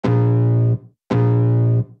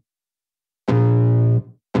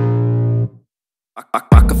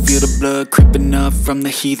I can feel the blood creeping up from the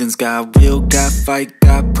heathens. Got will, got fight,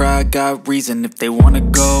 got pride, got reason. If they wanna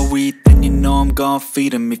go eat, then you know I'm gon'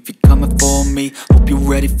 feed them. If you're coming for me, hope you're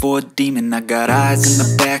ready for a demon. I got eyes in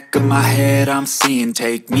the back of my head, I'm seeing.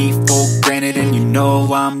 Take me for granted and you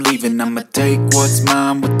know I'm leaving. I'ma take what's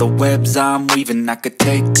mine with the webs I'm weaving. I could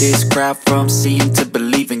take this crowd from seeing to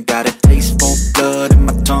believing. Got a taste for blood and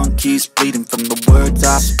my tongue keeps bleeding from the words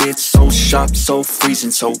I spit. So sharp, so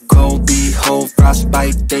freezing, so cold. Behold,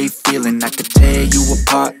 frostbite they feeling. I could tear you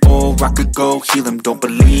apart or I could go heal them. Don't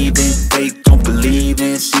believe in fate, don't believe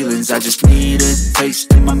in ceilings. I just need a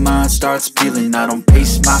taste and my mind starts peeling. I don't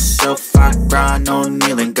pace myself, I grind on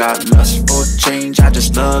kneeling. Got lust for change, I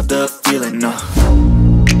just love the feeling.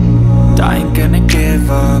 I ain't gonna give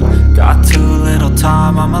up. Got too little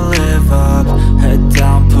time, I'ma live up. Head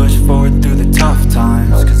down, push forward through the tough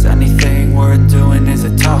times. Cause anything worth doing is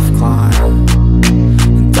a tough climb.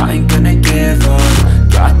 And I ain't gonna give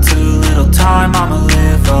up. Got too little time, I'ma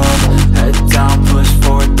live up. Head down, push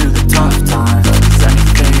forward through the tough times. Cause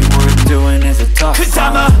anything worth doing is a tough climb. Cause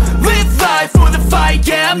I'ma live life for the fight,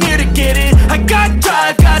 yeah, I'm here to get it. I got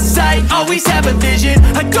drive, got sight, always have a vision.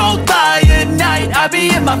 I go by at night, I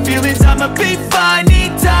be in my feelings, I'ma be fine.